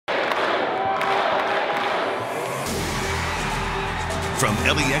From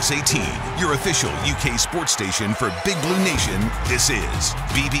LEX 18, your official UK sports station for Big Blue Nation, this is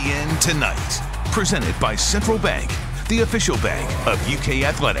BBN Tonight. Presented by Central Bank, the official bank of UK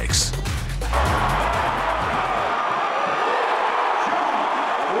athletics.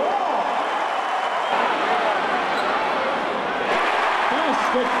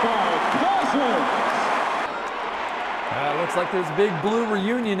 Looks like there's a big blue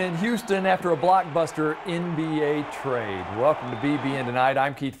reunion in Houston after a blockbuster NBA trade. Welcome to BBN Tonight.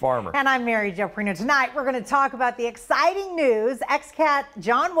 I'm Keith Farmer. And I'm Mary Jo Prino. Tonight, we're going to talk about the exciting news. Ex-Cat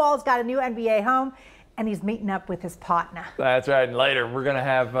John Wall's got a new NBA home, and he's meeting up with his partner. That's right. And later, we're going to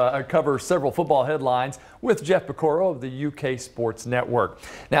have cover several football headlines with Jeff Piccoro of the UK Sports Network.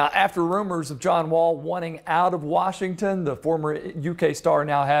 Now, after rumors of John Wall wanting out of Washington, the former UK star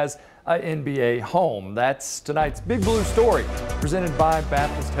now has an NBA home. That's tonight's Big Blue story, presented by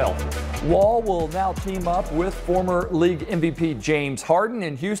Baptist Health. Wall will now team up with former league MVP James Harden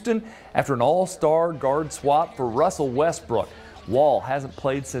in Houston after an all-star guard swap for Russell Westbrook. Wall hasn't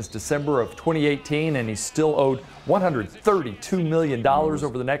played since December of 2018, and he's still owed $132 million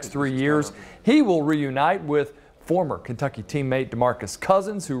over the next 3 years. He will reunite with former Kentucky teammate DeMarcus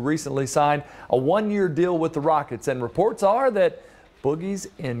Cousins, who recently signed a one-year deal with the Rockets. And reports are that Boogie's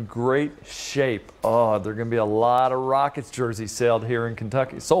in great shape. Oh, there are going to be a lot of Rockets jerseys sold here in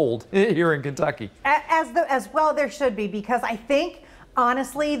Kentucky. As well, there should be, because I think,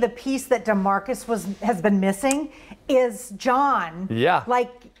 honestly, the piece that DeMarcus has been missing is John. Yeah.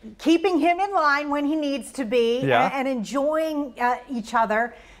 Like keeping him in line when he needs to be, yeah, and enjoying each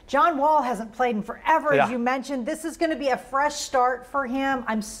other. John Wall hasn't played in forever, yeah, as you mentioned. This is going to be a fresh start for him.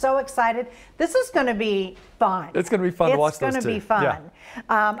 I'm so excited. This is going to be fun. It's going to be fun to watch those two. It's going to be fun.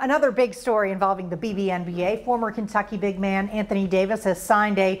 Yeah. Another big story involving the BBNBA. Former Kentucky big man Anthony Davis has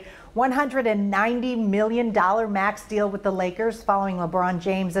signed a $190 million max deal with the Lakers following LeBron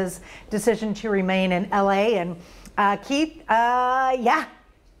James's decision to remain in LA. And Keith, yeah.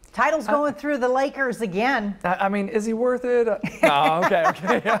 Title's going through the Lakers again. I mean, is he worth it? No,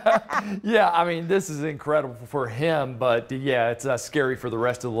 okay. Yeah, I mean, this is incredible for him, but yeah, it's scary for the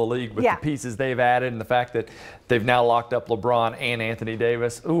rest of the league with the pieces they've added and the fact that they've now locked up LeBron and Anthony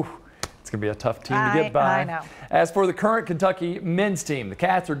Davis. Ooh, it's going to be a tough team to get by. I know. As for the current Kentucky men's team, the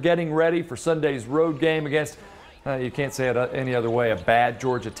Cats are getting ready for Sunday's road game against, you can't say it any other way, a bad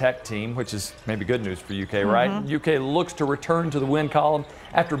Georgia Tech team, which is maybe good news for UK, right? UK looks to return to the win column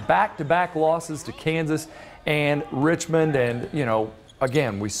after back-to-back losses to Kansas and Richmond. And, you know,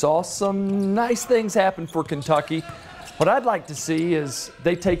 again, we saw some nice things happen for Kentucky. What I'd like to see is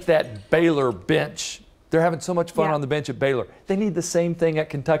they take that Baylor bench. They're having so much fun on the bench at Baylor. They need the same thing at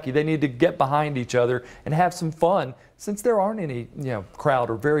Kentucky. They need to get behind each other and have some fun, since there aren't any, crowd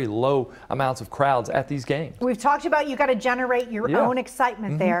or very low amounts of crowds at these games. We've talked about you got to generate your own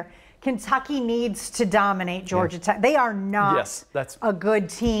excitement there. Kentucky needs to dominate Georgia Tech. They are not a good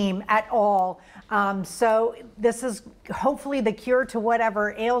team at all. So this is hopefully the cure to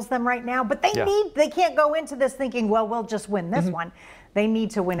whatever ails them right now. But they can't go into this thinking, well, we'll just win this one. They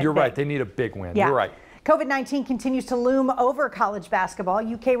need to win it. You're right. They need a big win. Yeah. You're right. COVID-19 continues to loom over college basketball.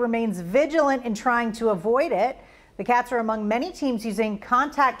 UK remains vigilant in trying to avoid it. The Cats are among many teams using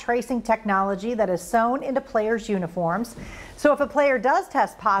contact tracing technology that is sewn into players' uniforms. So if a player does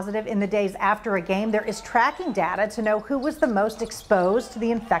test positive in the days after a game, there is tracking data to know who was the most exposed to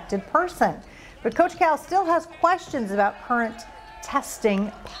the infected person. But Coach Cal still has questions about current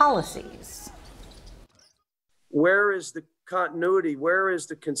testing policies. Where is the continuity? Where is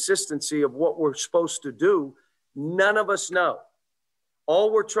the consistency of what we're supposed to do? None of us know.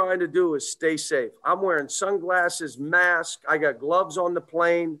 All we're trying to do is stay safe. I'm wearing sunglasses, mask. I got gloves on the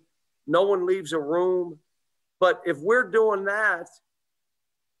plane. No one leaves a room. But if we're doing that,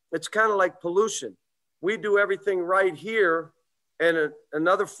 it's kind of like pollution. We do everything right here, and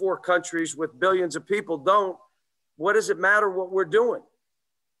another 4 countries with billions of people don't. What does it matter what we're doing?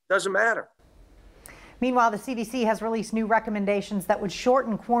 Doesn't matter. Meanwhile, the CDC has released new recommendations that would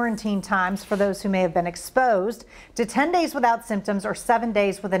shorten quarantine times for those who may have been exposed to 10 days without symptoms or 7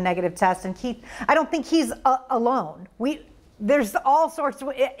 days with a negative test. And Keith, I don't think he's alone. There's all sorts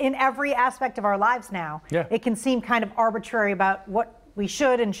in every aspect of our lives now. Yeah. It can seem kind of arbitrary about what we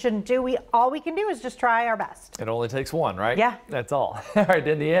should and shouldn't do. All we can do is just try our best. It only takes one, right? Yeah. That's all. All right,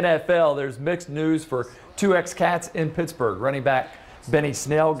 in the NFL, there's mixed news for 2 ex-Cats in Pittsburgh. Running back Benny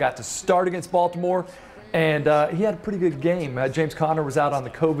Snell got to start against Baltimore, and he had a pretty good game. James Conner was out on the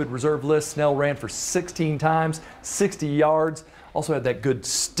COVID reserve list. Snell ran for 16 times, 60 yards. Also had that good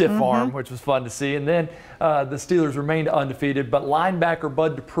stiff arm, which was fun to see. And then the Steelers remained undefeated, but linebacker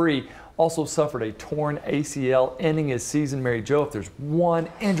Bud Dupree Also suffered a torn ACL, ending his season. Mary Jo, if there's one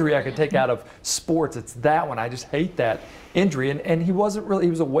injury I could take out of sports, it's that one. I just hate that injury. And he wasn't really,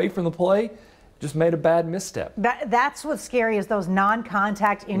 he was away from the play, just made a bad misstep. That's what's scary, is those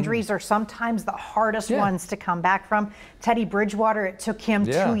non-contact injuries are sometimes the hardest ones to come back from. Teddy Bridgewater, it took him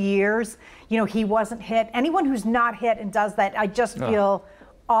 2 years. You know, he wasn't hit. Anyone who's not hit and does that, I just feel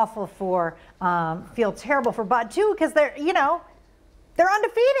awful for, feel terrible for Bud too, because they're, you know, they're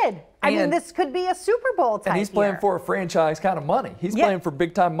undefeated. I mean, this could be a Super Bowl type. And he's playing for a franchise kind of money. He's playing for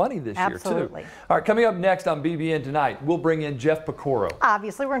big time money this year too. All right, coming up next on BBN Tonight, we'll bring in Jeff Picoro.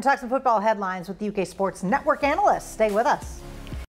 Obviously, we're going to talk some football headlines with the UK Sports Network analyst. Stay with us.